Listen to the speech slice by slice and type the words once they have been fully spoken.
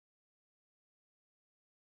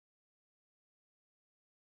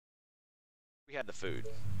We had the food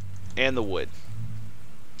and the wood.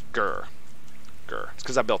 Grr. Grr. It's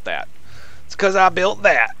because I built that. It's because I built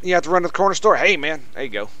that. You have to run to the corner store. Hey, man. There you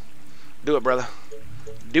go. Do it, brother.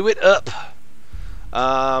 Do it up.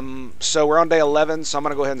 So we're on day 11, so I'm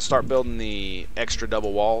going to go ahead and start building the extra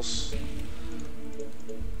double walls.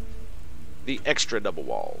 The extra double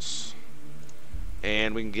walls.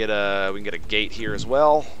 And we can get a gate here as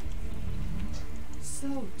well.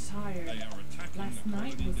 So tired. Last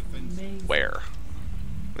night was amazing. Where?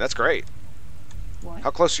 That's great. What? How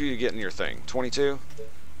close are you to getting your thing? 22?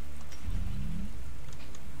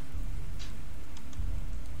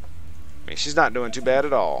 I mean, she's not doing too bad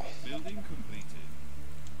at all. Building completed.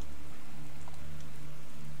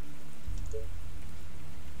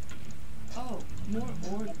 Oh, more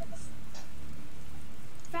orders.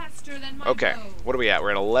 Faster than my Okay, bow. what are we at?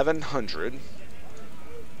 We're at 1100. Go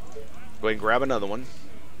ahead and grab another one.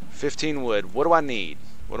 15 wood. What do I need?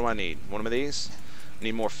 What do I need? One of these?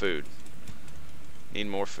 Need more food. Need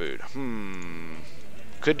more food.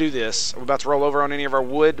 Could do this. Are we about to roll over on any of our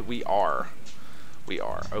wood? We are. We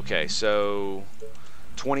are. Okay, so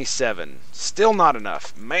 27. Still not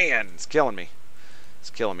enough. Man, it's killing me.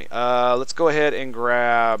 It's killing me. Let's go ahead and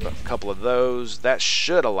grab a couple of those. That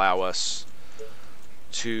should allow us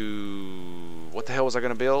to... What the hell was I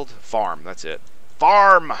going to build? Farm. That's it.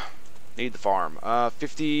 Farm! Need the farm.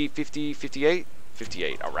 50, 50, 58?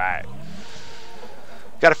 58. All right.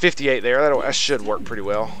 Got a 58 there. That should work pretty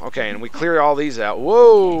well. Okay, and we clear all these out.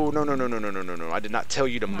 Whoa! No, no, no, no, no, no, no, no. I did not tell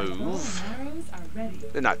you to move.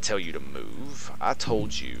 Did not tell you to move. I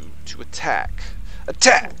told you to attack.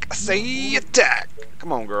 Attack! I say attack!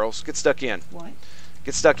 Come on, girls. Get stuck in. What?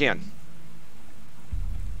 Get stuck in.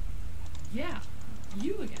 Yeah,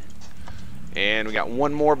 you again. And we got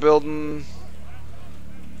one more building.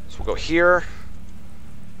 So we'll go here.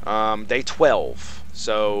 Day 12.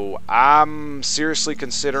 So I'm seriously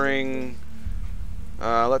considering.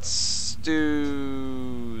 Let's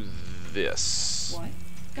do this. What?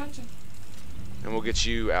 Gotcha. And we'll get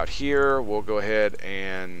you out here. We'll go ahead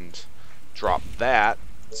and drop that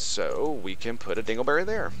so we can put a dingleberry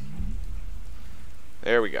there.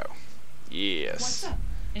 There we go. Yes. What's up?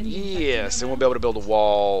 Yes, and we'll be able to build a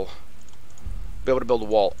wall. Be able to build a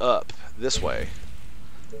wall up this way.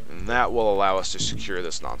 And that will allow us to secure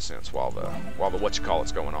this nonsense while the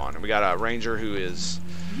whatchamacallit's going on. And we got a ranger who is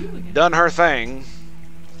done her thing.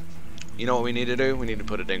 You know what we need to do? We need to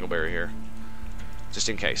put a dingleberry here. Just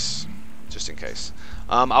in case. Just in case.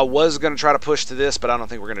 I was going to try to push to this, but I don't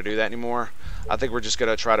think we're going to do that anymore. I think we're just going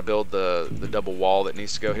to try to build the double wall that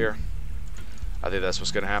needs to go here. I think that's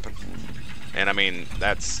what's going to happen. And I mean,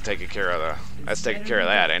 that's taking care of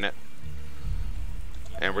that, ain't it?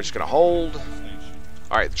 And we're just going to hold.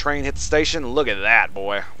 Alright, the train hit the station. Look at that,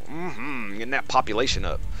 boy. Getting that population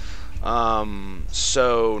up.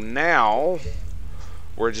 So now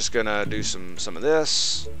we're just gonna do some of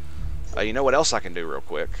this. You know what else I can do real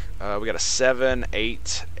quick? We got a 7,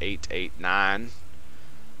 8, 8, 8, 9.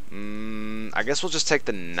 I guess we'll just take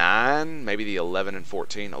the 9, maybe the 11 and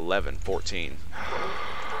 14. 11, 14.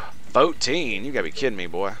 14? You gotta be kidding me,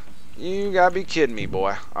 boy. You gotta be kidding me,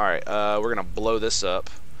 boy. Alright, we're gonna blow this up.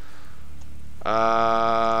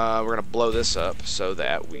 We're gonna blow this up so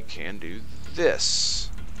that we can do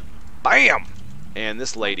this. Bam! And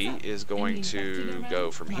this lady is going to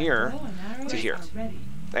go from here to here.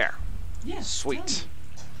 There. Sweet.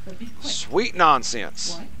 Sweet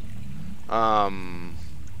nonsense. I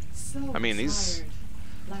mean, these...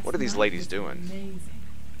 What are these ladies doing?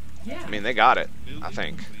 I mean, they got it, I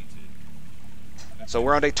think. So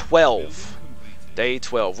we're on day 12. Day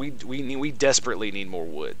 12. We desperately need more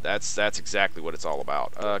wood. That's exactly what it's all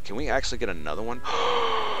about. Can we actually get another one?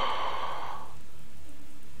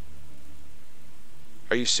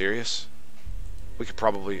 Are you serious? We could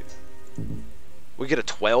probably... We get a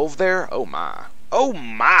 12 there? Oh my. Oh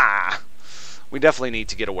my! We definitely need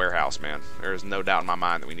to get a warehouse, man. There is no doubt in my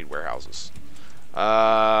mind that we need warehouses.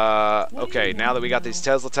 Okay, now that we got these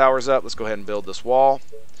Tesla towers up, let's go ahead and build this wall.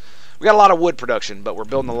 We got a lot of wood production, but we're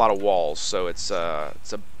building a lot of walls, so it's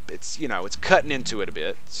you know, it's cutting into it a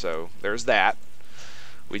bit. So there's that.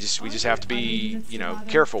 We just have to be, you know,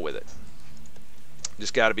 careful with it.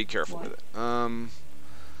 Just got to be careful with it.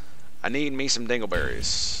 I need me some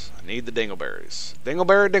dingleberries. I need the dingleberries.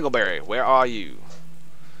 Dingleberry, dingleberry, where are you?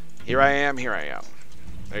 Here I am. Here I am.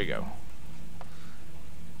 There you go.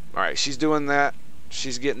 All right, she's doing that.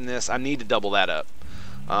 She's getting this. I need to double that up,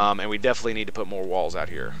 and we definitely need to put more walls out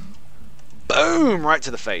here. Boom! Right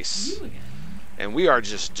to the face. And we are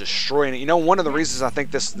just destroying it. You know, one of the reasons I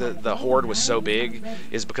think the horde was so big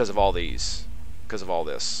is because of all these. Because of all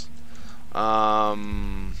this.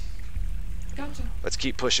 Gotcha. Let's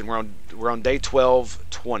keep pushing. We're on day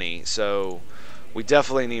 12:20, so we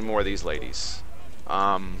definitely need more of these ladies.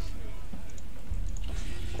 We're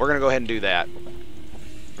gonna go ahead and do that.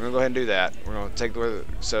 We're gonna go ahead and do that. We're gonna take the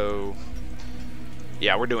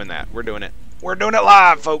yeah, we're doing that. We're doing it. We're doing it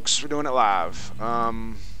live, folks. We're doing it live.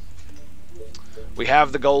 We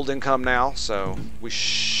have the gold income now, so we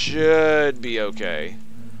should be okay.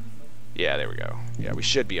 Yeah, there we go. Yeah, we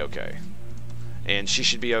should be okay. And she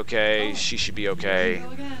should be okay. She should be okay.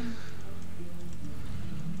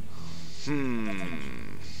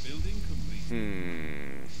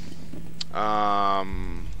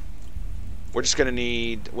 We're just gonna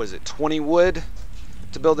need, what is it, 20 wood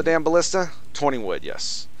to build the damn ballista? 20 wood,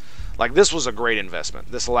 yes. Like, this was a great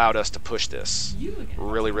investment. This allowed us to push this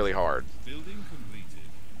really, really hard.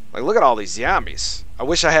 Like, look at all these zombies. I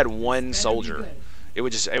wish I had one soldier. He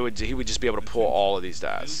would just be able to pull all of these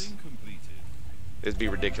guys. It'd be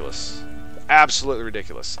ridiculous. Absolutely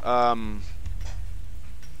ridiculous. Mo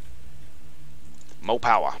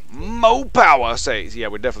power. Mo power. Say, yeah,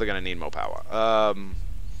 we're definitely gonna need mo power.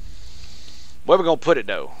 Where we gonna put it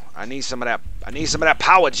though? I need some of that. I need some of that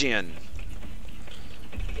power gen.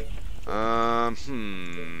 Let's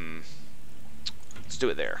do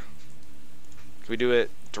it there. Can we do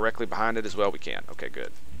it directly behind it as well? We can. Okay,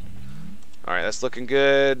 good. All right, that's looking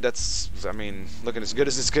good. That's, I mean, looking as good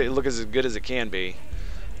as it can be.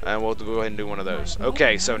 And we'll go ahead and do one of those.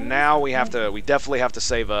 Okay, so now we definitely have to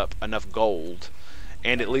save up enough gold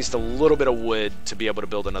and at least a little bit of wood to be able to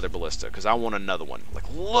build another ballista, because I want another one.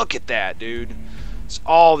 Like, look at that, dude. It's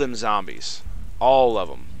all them zombies. All of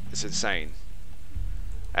them. It's insane.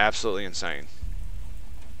 Absolutely insane.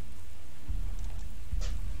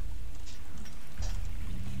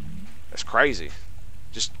 That's crazy.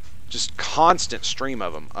 Just constant stream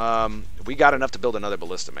of them. We got enough to build another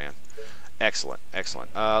ballista, man. Excellent,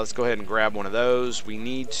 excellent. Let's go ahead and grab one of those. We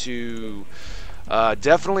need to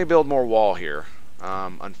definitely build more wall here.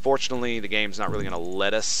 Unfortunately, the game's not really going to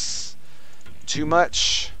let us too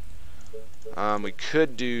much. We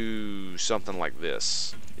could do something like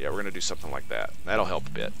this. Yeah, we're going to do something like that. That'll help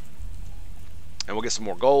a bit. And we'll get some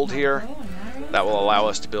more gold here. That will allow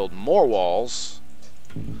us to build more walls.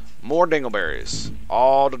 More dingleberries.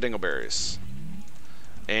 All the dingleberries.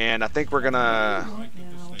 And I think we're going to...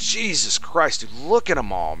 Jesus Christ, dude, look at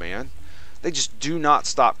them all, man. They just do not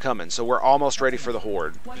stop coming. So we're almost ready for the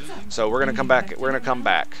horde. So we're going to come back. We're going to come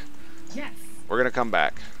back. Yes. We're going to come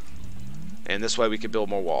back. And this way we can build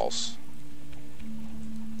more walls.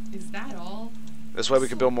 Is that all? This way we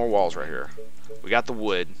can build more walls right here. We got the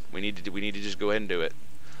wood. We need to just go ahead and do it.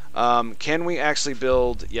 Can we actually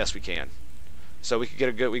build? Yes, we can. So we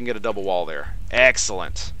can get a double wall there.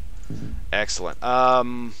 Excellent. Excellent.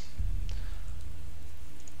 I'm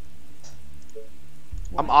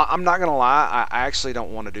not gonna lie. I actually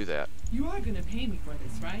don't want to do that. You are gonna pay me for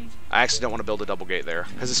this, right? I actually don't want to build a double gate there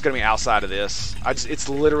because it's gonna be outside of this. It's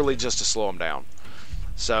literally just to slow them down.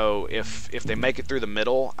 So if they make it through the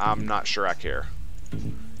middle, I'm not sure I care.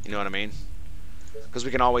 You know what I mean? Because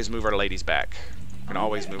we can always move our ladies back. We can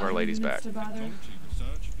always move our ladies back.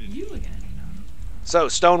 You again. So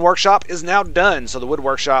stone workshop is now done. So the wood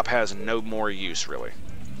workshop has no more use really.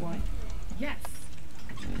 What? Yes.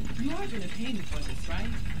 You are gonna pay me for this, right?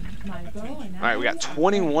 My bow and Alright, we got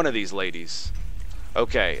 21 of these ladies.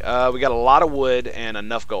 Okay, we got a lot of wood and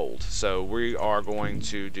enough gold. So we are going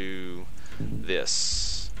to do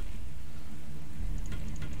this.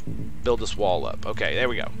 Build this wall up. Okay, there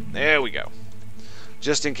we go. There we go.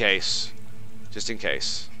 Just in case. Just in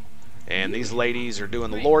case. And these ladies are doing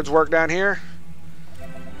the Lord's work down here.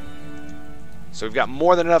 So we've got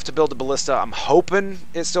more than enough to build the ballista. I'm hoping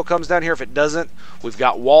it still comes down here. If it doesn't, we've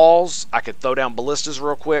got walls. I could throw down ballistas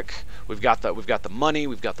real quick. We've got the money.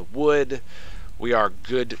 We've got the wood. We are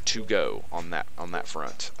good to go on that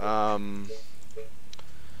front.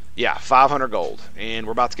 Yeah, 500 gold, and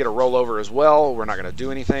we're about to get a rollover as well. We're not going to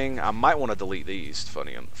do anything. I might want to delete these.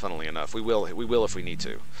 Funnily enough, we will if we need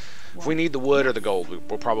to. If we need the wood or the gold,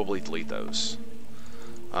 we'll probably delete those.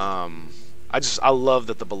 I love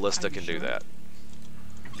that the ballista can do that.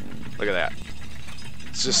 Look at that.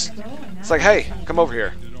 It's like, hey, come over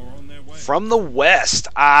here. From the west.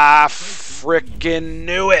 I frickin'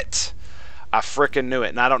 knew it. I frickin' knew it.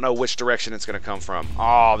 And I don't know which direction it's going to come from.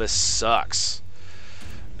 Oh, this sucks.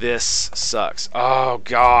 This sucks. Oh,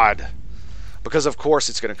 God. Because, of course,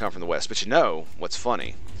 it's going to come from the west. But you know what's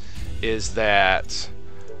funny is that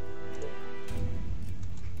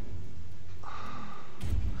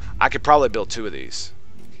I could probably build 2 of these.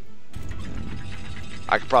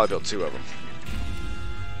 I could probably build 2 of them.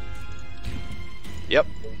 Yep.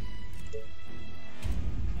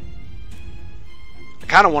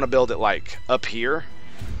 kind of want to build it like up here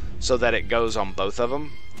so that it goes on both of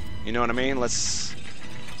them. You know what I mean? Let's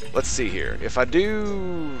see here. If I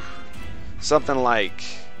do something like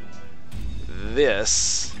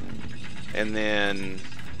this and then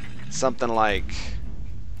something like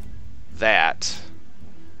that,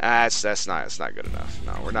 that's not good enough.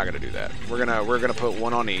 No, we're not gonna do that. We're gonna put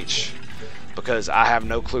one on each because I have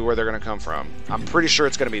no clue where they're gonna come from. I'm pretty sure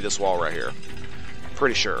it's gonna be this wall right here.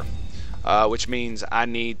 Pretty sure. Which means I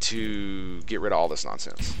need to get rid of all this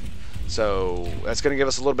nonsense. So that's going to give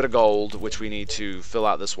us a little bit of gold, which we need to fill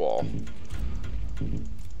out this wall.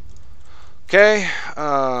 Okay,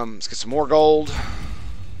 let's get some more gold.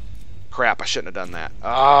 Crap, I shouldn't have done that.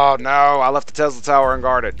 Oh no, I left the Tesla tower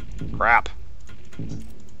unguarded. Crap.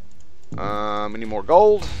 We need more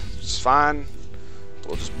gold. It's fine.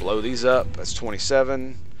 We'll just blow these up. That's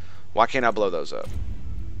 27. Why can't I blow those up?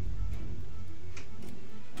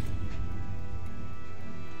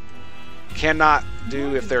 Cannot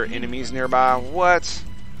do if there are enemies nearby. What?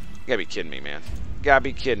 You gotta be kidding me, man. You gotta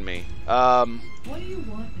be kidding me. What do you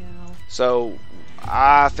want now? So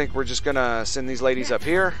I think we're just gonna send these ladies up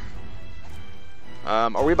here.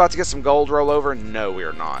 Are we about to get some gold rollover? No, we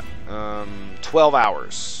are not. 12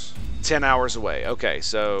 hours. 10 hours away. Okay,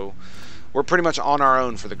 so we're pretty much on our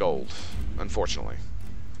own for the gold, unfortunately.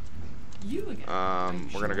 You again.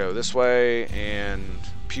 We're gonna go this way and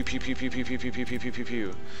pew pew pew pew pew pew pew pew pew pew pew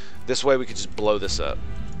pew. This way we could just blow this up.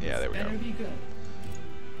 Yeah, there we go.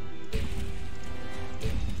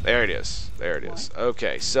 There it is. There it is.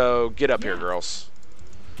 Okay, so get up here, girls.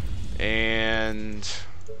 And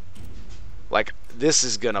like this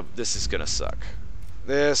is gonna suck.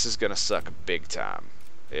 This is gonna suck big time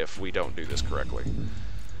if we don't do this correctly.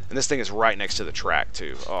 And this thing is right next to the track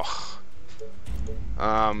too. Oh.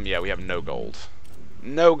 Yeah, we have no gold.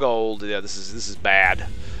 No gold. Yeah, this is bad.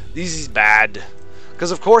 This is bad.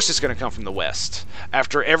 Because of course it's going to come from the west.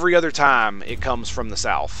 After every other time it comes from the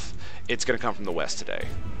south, it's going to come from the west today.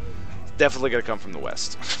 It's definitely going to come from the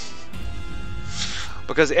west.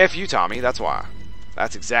 Because F you, Tommy. That's why.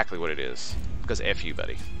 That's exactly what it is. Because F you,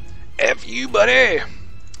 buddy. F you, buddy.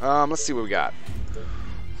 Let's see what we got.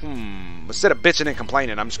 Instead of bitching and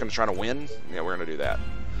complaining, I'm just going to try to win. Yeah, we're going to do that.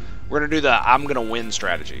 We're going to do the I'm going to win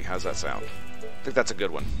strategy. How's that sound? I think that's a good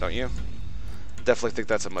one, don't you? Definitely think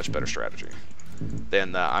that's a much better strategy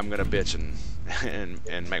than I'm going to bitch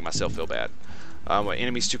and make myself feel bad. What,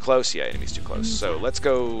 enemies too close? Yeah, enemies too close. So let's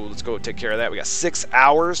go take care of that. We got 6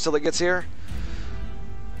 hours till it gets here.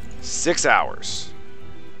 6 hours.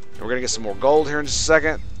 And we're going to get some more gold here in just a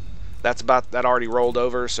second. That already rolled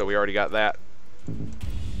over, so we already got that.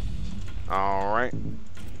 Alright.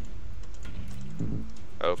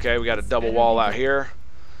 Okay, we got a double wall out here.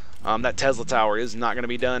 That Tesla tower is not going to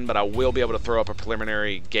be done, but I will be able to throw up a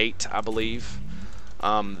preliminary gate, I believe.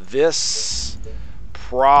 This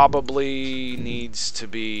probably needs to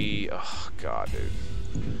be... Oh, God, dude.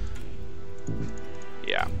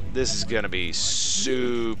 Yeah, this is going to be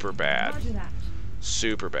super bad.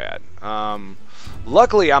 Super bad.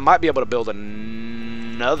 Luckily, I might be able to build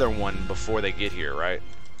another one before they get here, right?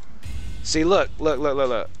 See, look.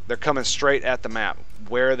 They're coming straight at the map.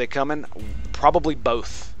 Where are they coming? Probably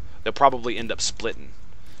both. They'll probably end up splitting,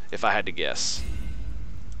 if I had to guess.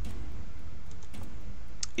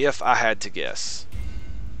 If I had to guess.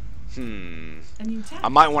 I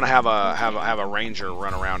might want to have a ranger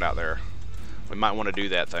run around out there. We might want to do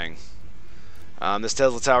that thing. This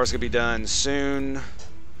Tesla tower is gonna be done soon.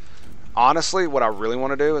 Honestly, what I really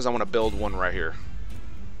want to do is I want to build one right here.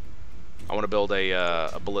 I want to build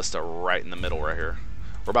a ballista right in the middle right here.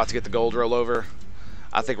 We're about to get the gold rollover.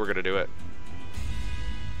 I think we're gonna do it.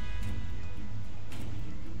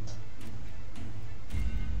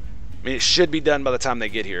 I mean, it should be done by the time they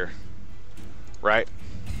get here, right?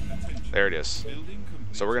 There it is.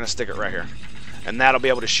 So we're gonna stick it right here, and that'll be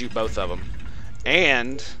able to shoot both of them,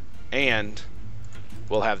 and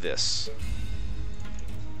we'll have this.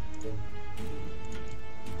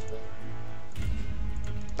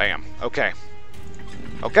 Bam. Okay.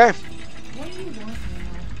 Okay.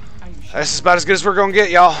 This is about as good as we're gonna get,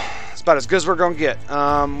 y'all. It's about as good as we're gonna get.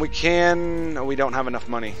 We don't have enough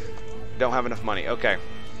money. Don't have enough money. Okay.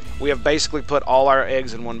 We have basically put all our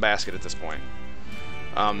eggs in one basket at this point.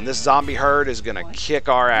 This zombie herd is gonna kick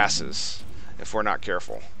our asses if we're not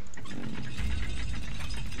careful.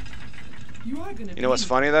 You know what's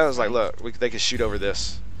funny though? Is like, look, they can shoot over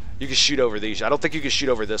this. You can shoot over these. I don't think you can shoot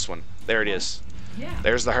over this one. There it is.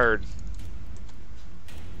 There's the herd.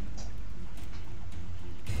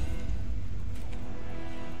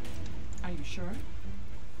 Are you sure?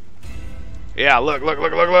 Yeah, look.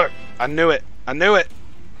 I knew it.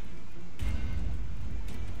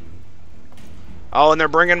 Oh, and they're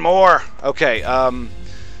bringing more. Okay,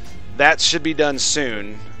 that should be done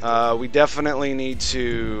soon. We definitely need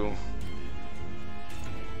to...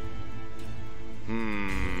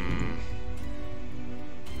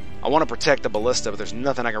 I want to protect the ballista, but there's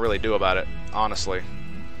nothing I can really do about it, honestly.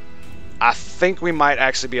 I think we might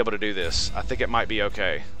actually be able to do this. I think it might be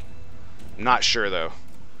okay. I'm not sure, though.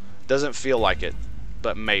 Doesn't feel like it,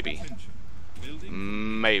 but maybe.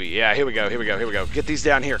 Maybe. Yeah, here we go, here we go, here we go. Get these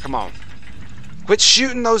down here, come on. Quit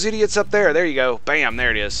shooting those idiots up there. There you go. Bam,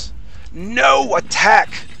 there it is. No,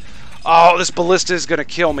 attack! Oh, this ballista is going to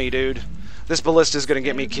kill me, dude. This ballista is going to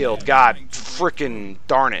get me killed. God freaking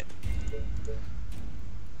darn it.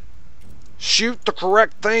 Shoot the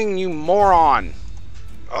correct thing, you moron.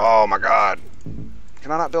 Oh my god.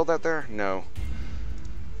 Can I not build that there? No.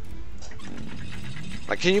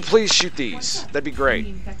 Like, can you please shoot these? That'd be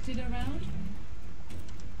great.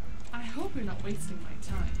 I hope you're not wasting my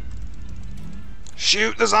time.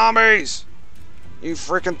 Shoot the zombies! You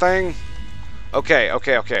freaking thing. Okay,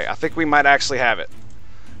 okay, okay. I think we might actually have it.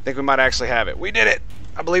 I think we might actually have it. We did it!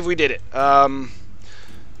 I believe we did it.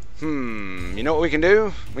 You know what we can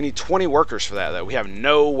do? We need 20 workers for that, though. We have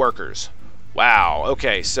no workers. Wow.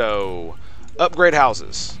 Okay, so upgrade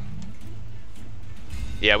houses.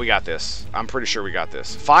 Yeah, we got this. I'm pretty sure we got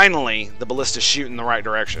this. Finally, the ballista's shooting in the right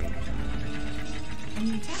direction.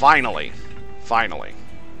 Finally. Finally.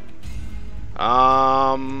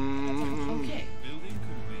 I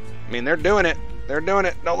mean, they're doing it. They're doing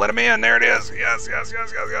it. Don't let them in. There it is. Yes, yes,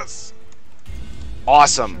 yes, yes, yes.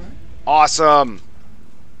 Awesome. Awesome.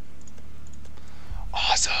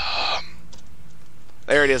 Awesome.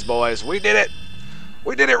 There it is, boys. We did it.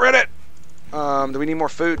 We did it, Reddit. Do we need more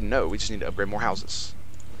food? No, we just need to upgrade more houses.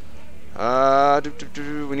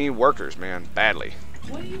 We need workers, man. Badly.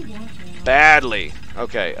 What do you want now? Badly.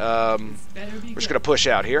 Okay, we're just gonna push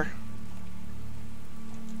out here.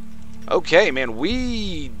 Okay, man,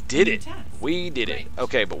 we did it. We did it.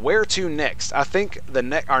 Okay, but where to next? I think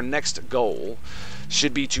our next goal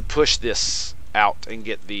should be to push this out and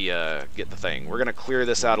get the thing. We're gonna clear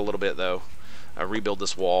this out a little bit, though. Rebuild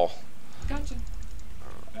this wall. Gotcha.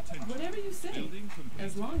 Whatever you say,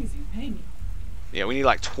 as long as you pay me. Yeah, we need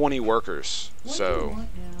like 20 workers. What do So you want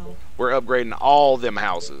now? we're upgrading all them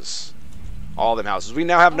houses. All them houses. We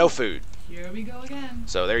now have no food. Here we go again.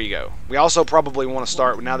 So there you go. We also probably want to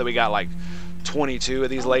start, now that we got like 22 of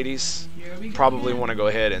these ladies, probably want to go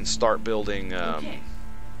ahead and start building, Okay.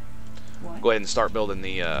 What? go ahead and start building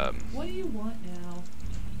the What do you want now?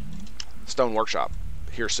 stone workshop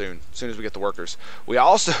here soon, as soon as we get the workers. We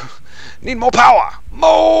also need more power.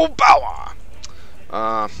 More power.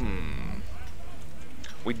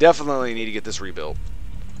 We definitely need to get this rebuilt.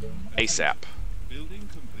 ASAP.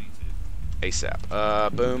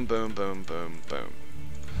 ASAP. Boom, boom, boom, boom, boom.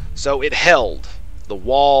 So it held. The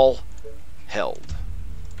wall held.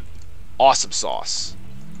 Awesome sauce.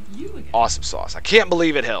 You again. Awesome sauce. I can't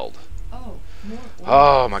believe it held. Oh, more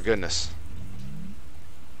Oh my goodness.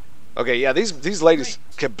 Okay, yeah, these ladies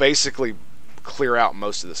can basically clear out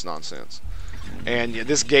most of this nonsense. And yeah,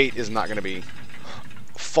 this gate is not going to be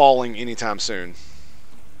falling anytime soon.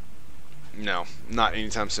 No, not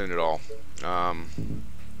anytime soon at all. Yeah,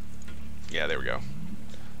 there we go.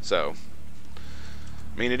 So,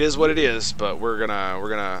 I mean, it is what it is, but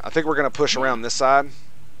I think we're gonna push around this side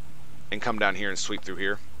and come down here and sweep through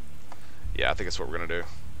here. Yeah, I think that's what we're gonna do.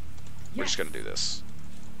 We're just gonna do this.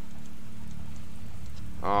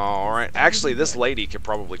 Alright, actually this lady could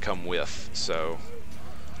probably come with, so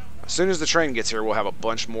as soon as the train gets here, we'll have a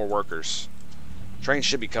bunch more workers. Train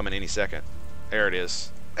should be coming any second. There it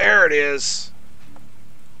is. There it is!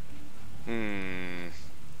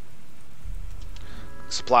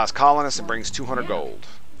 Supplies colonists and brings 200 gold.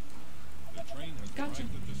 Gotcha.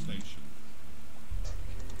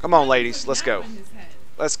 Come on, ladies, let's go.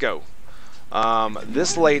 Let's go.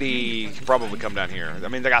 This lady can probably come down here. I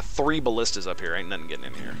mean, they got 3 ballistas up here. Ain't nothing getting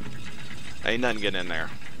in here. Ain't nothing getting in there.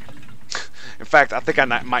 In fact, I think I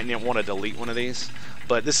might want to delete one of these.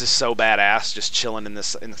 But this is so badass, just chilling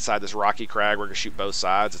inside this rocky crag. We're gonna shoot both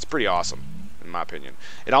sides. It's pretty awesome, in my opinion.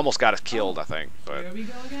 It almost got us killed, I think. But Here we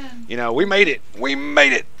go again. you know, we made it. We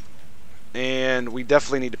made it. And we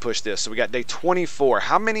definitely need to push this. So we got day 24.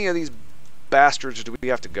 How many of these bastards do we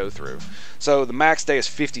have to go through? So the max day is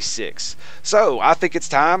 56. So I think it's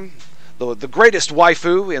time. The greatest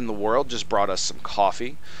waifu in the world just brought us some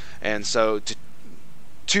coffee, and so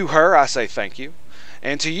to her I say thank you,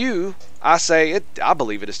 and to you I say I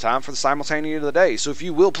believe it is time for the simultaneity of the day. So if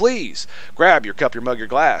you will please grab your cup, your mug, your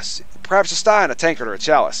glass, perhaps a stein, a tankard, or a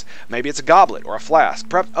chalice. Maybe it's a goblet or a flask,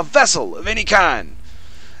 perhaps a vessel of any kind.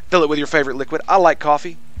 Fill it with your favorite liquid. I like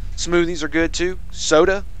coffee, Smoothies are good too.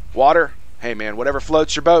 Soda, water. Hey man, whatever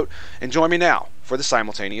floats your boat. And join me now for the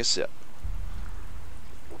simultaneous sip.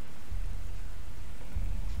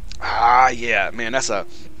 Ah, yeah, man, that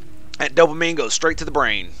dopamine goes straight to the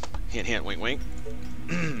brain. Hint, hint, wink, wink.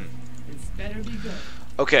 This better be good.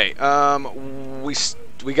 Okay,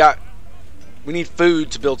 we need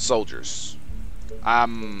food to build soldiers.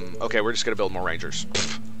 Okay, we're just gonna build more rangers.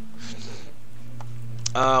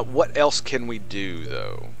 What else can we do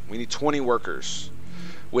though? We need 20 workers,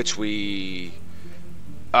 which we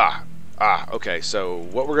okay. So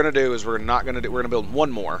what we're gonna do is we're gonna build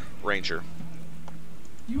one more ranger.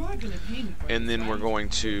 You are gonna pay me for And this, then we're right? going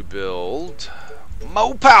to build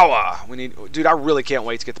more power. Dude, I really can't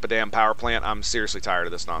wait to get the damn power plant. I'm seriously tired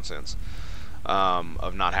of this nonsense,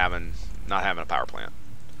 of not having a power plant.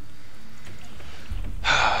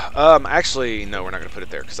 Actually, no, we're not gonna put it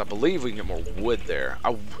there because I believe we can get more wood there.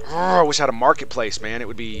 I wish I had a marketplace, man. It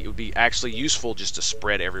would be actually useful just to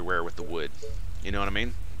spread everywhere with the wood. You know what I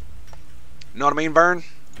mean? Know what I mean, Vern?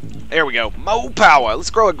 There we go. More power.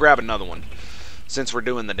 Let's go and grab another one. Since we're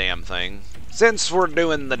doing the damn thing.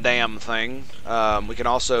 We can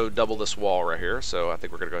also double this wall right here, so I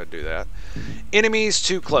think we're going to go ahead and do that. Enemies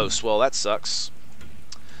too close. Well, that sucks.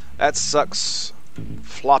 That sucks.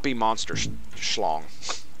 Floppy monster schlong.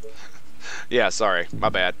 Yeah, sorry. My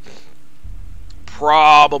bad.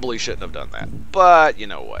 Probably shouldn't have done that. But, you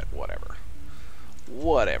know what? Whatever.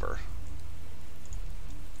 Whatever.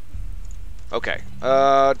 Okay.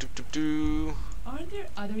 Aren't there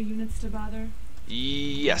other units to bother?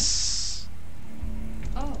 Yes.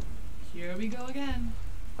 Oh, here we go again.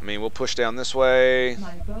 I mean, we'll push down this way.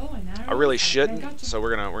 My bow and arrows. I really gotcha. shouldn't, so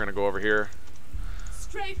we're gonna go over here.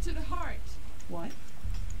 Straight to the heart. What?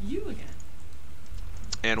 You again?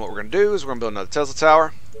 And what we're gonna do is we're gonna build another Tesla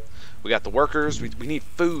tower. We got the workers. We need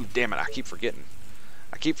food. Damn it! I keep forgetting.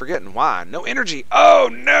 Why? No energy. Oh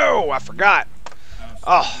no! I forgot.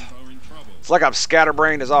 Oh, it's like I'm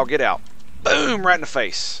scatterbrained as all get out. Boom! Right in the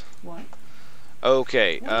face. What?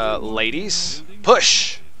 Okay, ladies,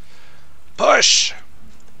 push! Push!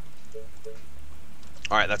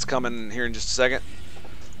 Alright, that's coming here in just a second.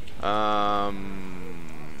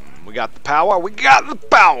 We got the power.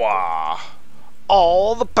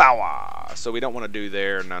 All the power! So we don't want to do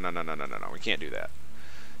there. No. We can't do that.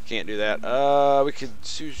 We could...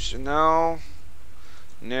 No.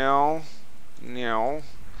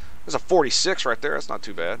 There's a 46 right there. That's not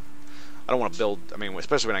too bad. I don't want to build, I mean,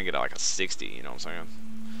 especially when I get like a 60, you know what I'm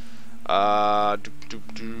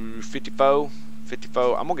saying? 54.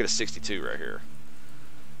 I'm going to get a 62 right here.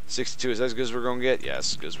 62, is that as good as we're going to get?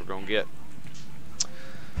 Yes, as good as we're going to get.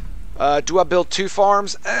 Do I build 2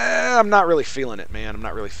 farms? I'm not really feeling it, man. I'm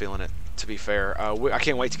not really feeling it, to be fair. I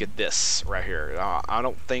can't wait to get this right here. I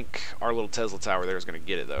don't think our little Tesla tower there is going to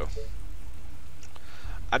get it, though.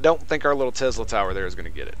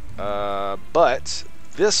 But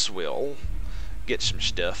this will get some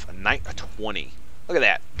stuff. A 20. Look at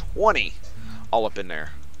that. 20. All up in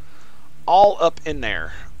there.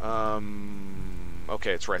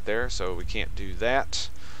 Okay, it's right there, so we can't do that.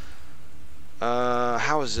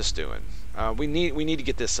 How is this doing? We need to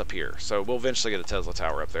get this up here, so we'll eventually get a Tesla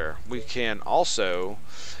tower up there. We can also...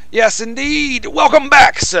 Yes, indeed! Welcome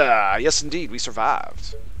back, sir! Yes, indeed, we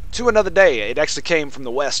survived. To another day. It actually came from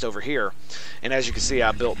the west over here, and as you can see,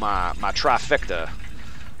 I built my trifecta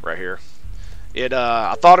right here.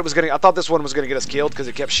 I thought this one was gonna get us killed because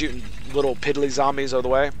it kept shooting little piddly zombies over the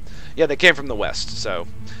way. Yeah, they came from the west, so,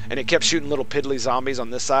 and it kept shooting little piddly zombies on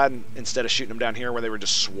this side instead of shooting them down here where they were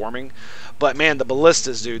just swarming. But man, the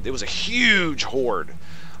ballistas, dude, it was a huge horde.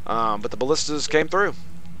 But the ballistas came through.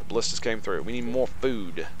 We need more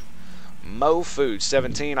food.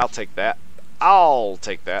 17. I'll take that. Do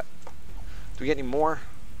we get any more?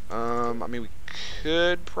 I mean, we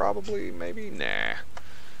could probably, maybe. Nah,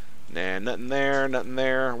 nothing there.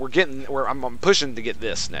 I'm pushing to get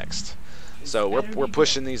this next. So we're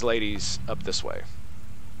pushing these ladies up this way.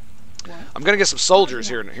 What? I'm gonna get some soldiers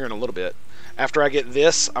here in a little bit. After I get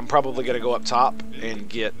this, I'm probably gonna go up top and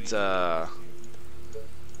get the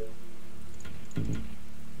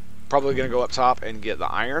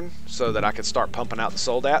iron so that I can start pumping out the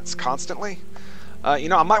soldats constantly. You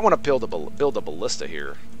know, I might want to build a ballista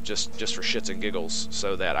here just for shits and giggles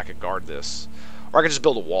so that I could guard this, or I could just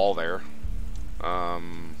build a wall there.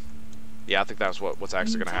 Yeah, I think that's what's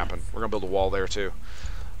actually going to happen. We're going to build a wall there too.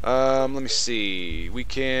 Let me see. We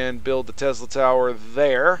can build the Tesla tower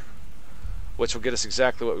there, which will get us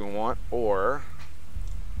exactly what we want, or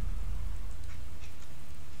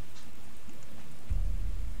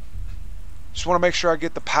just want to make sure I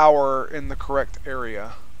get the power in the correct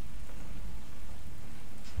area.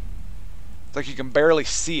 It's like you can barely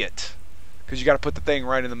see it because you got to put the thing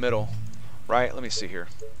right in the middle, right? Let me see here.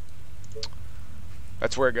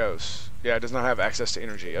 That's where it goes. Yeah, it does not have access to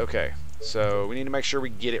energy. Okay, so we need to make sure we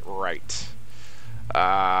get it right.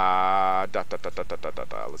 Let's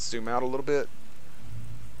zoom out a little bit.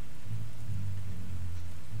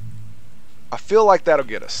 I feel like that'll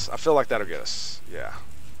get us. I feel like that'll get us. Yeah.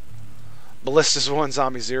 Ballistas 1,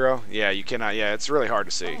 Zombie 0. Yeah, you cannot. Yeah, it's really hard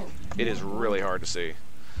to see. It is really hard to see.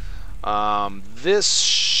 This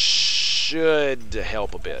should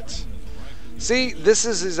help a bit. See, this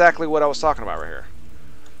is exactly what I was talking about right here.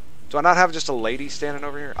 Do I not have just a lady standing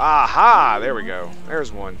over here? Aha! There we go.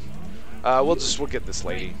 There's one. We'll get this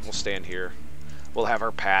lady. We'll stand here. We'll have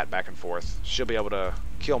her pat back and forth. She'll be able to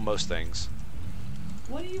kill most things.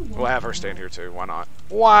 What do you want? We'll have her stand here too. Why not?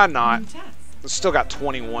 Why not? We've still got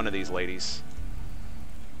 21 of these ladies.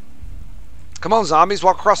 Come on, zombies.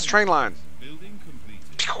 Walk across the train line.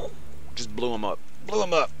 Just blew them up. Blew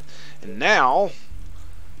them up. And now...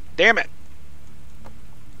 Damn it.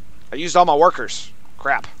 I used all my workers.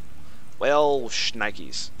 Crap. Well,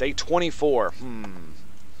 shnikes. Day 24.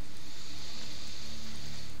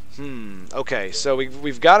 Okay, so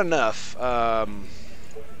we've got enough.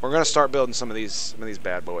 We're gonna start building some of these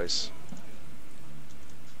bad boys.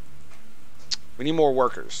 We need more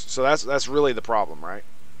workers. So that's really the problem, right?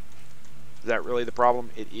 Is that really the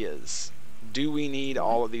problem? It is. Do we need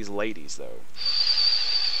all of these ladies though?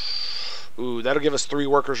 Ooh, that'll give us 3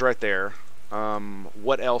 workers right there.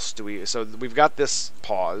 What else do we... So we've got this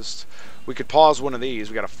paused. We could pause one of these.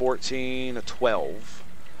 We got a 14, a 12.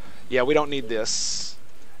 Yeah, we don't need this.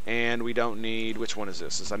 And we don't need... Which one is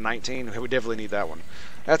this? Is a 19? We definitely need that one.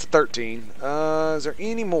 That's a 13. Is there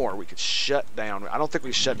any more we could shut down? I don't think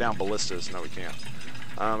we shut down ballistas. No, we can't.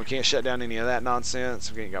 We can't shut down any of that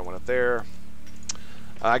nonsense. We ain't got one up there.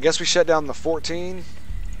 I guess we shut down the 14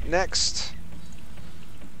 next.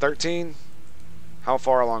 13. How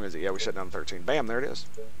far along is it? Yeah, we shut down 13. Bam, there it is.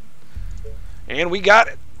 And we got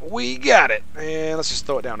it. We got it. And let's just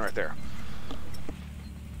throw it down right there.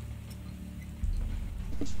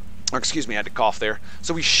 Oh, excuse me, I had to cough there.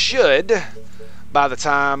 So we should, by the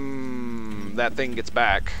time that thing gets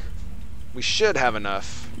back, we should have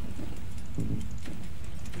enough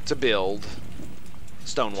to build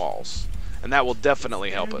stone walls. And that will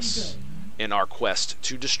definitely help us in our quest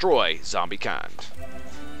to destroy zombie kind.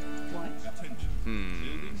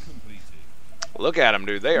 Look at them,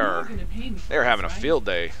 dude. They're having a field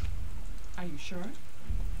day. Are you sure?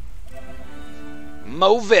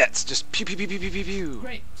 Mo vets, just pew pew pew pew pew pew pew.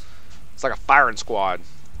 Great. It's like a firing squad.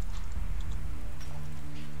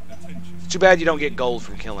 Too bad you don't get gold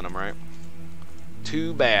from killing them, right?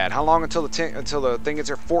 Too bad. How long until the thing gets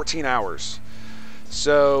here? 14 hours.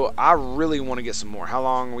 So I really want to get some more. How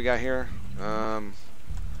long we got here?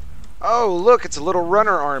 Oh, look, it's a little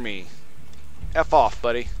runner army. F off,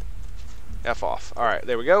 buddy. F off. All right,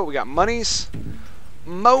 there we go. We got monies.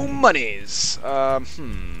 Mo monies.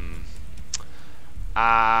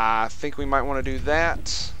 I think we might want to do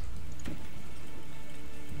that.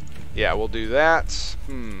 Yeah, we'll do that.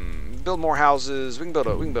 Build more houses. We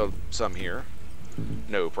can build some here.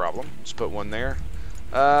 No problem. Just put one there.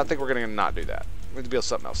 I think we're gonna not do that. We have to build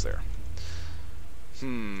something else there.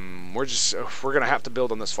 We're gonna have to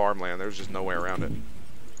build on this farmland. There's just no way around it.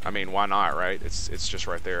 I mean, why not, right? It's just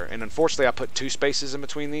right there. And unfortunately, I put 2 spaces in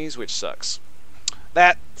between these, which sucks.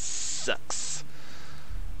 That sucks.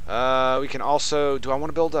 We can also... Do I want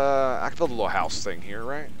to build a... I can build a little house thing here,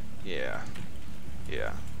 right? Yeah.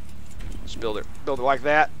 Yeah. Just build it like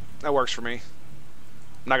that. That works for me. I'm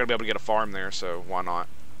not going to be able to get a farm there, so why not?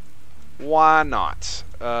 Why not?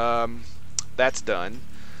 That's done.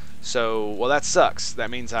 So, well, that sucks. That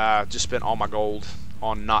means I just spent all my gold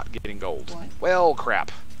on not getting gold. What? Well,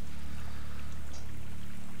 crap.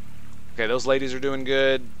 Okay, those ladies are doing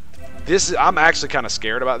good. I'm actually kind of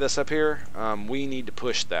scared about this up here. We need to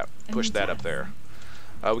push that up there.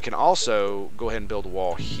 We can also go ahead and build a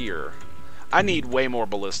wall here. I need way more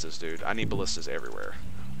ballistas, dude. I need ballistas everywhere.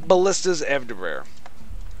 Ballistas everywhere.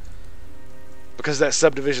 Because that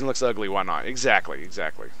subdivision looks ugly. Why not? Exactly.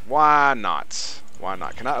 Why not? Why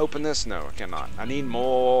not? Can I open this? No, I cannot. I need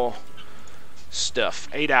more stuff.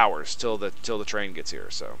 8 hours till the train gets here.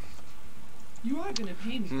 So. You are gonna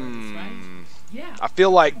pay me for this, right? Yeah. I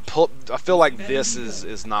feel like this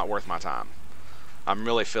is not worth my time. I'm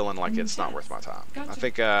really feeling like it's not worth my time.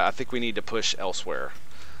 Gotcha. I think we need to push elsewhere.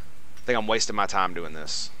 I think I'm wasting my time doing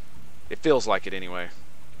this. It feels like it anyway.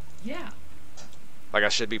 Yeah. Like I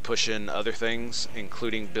should be pushing other things,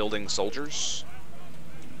 including building soldiers.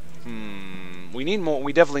 We need more.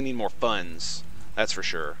 We definitely need more funds. That's for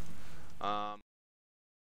sure.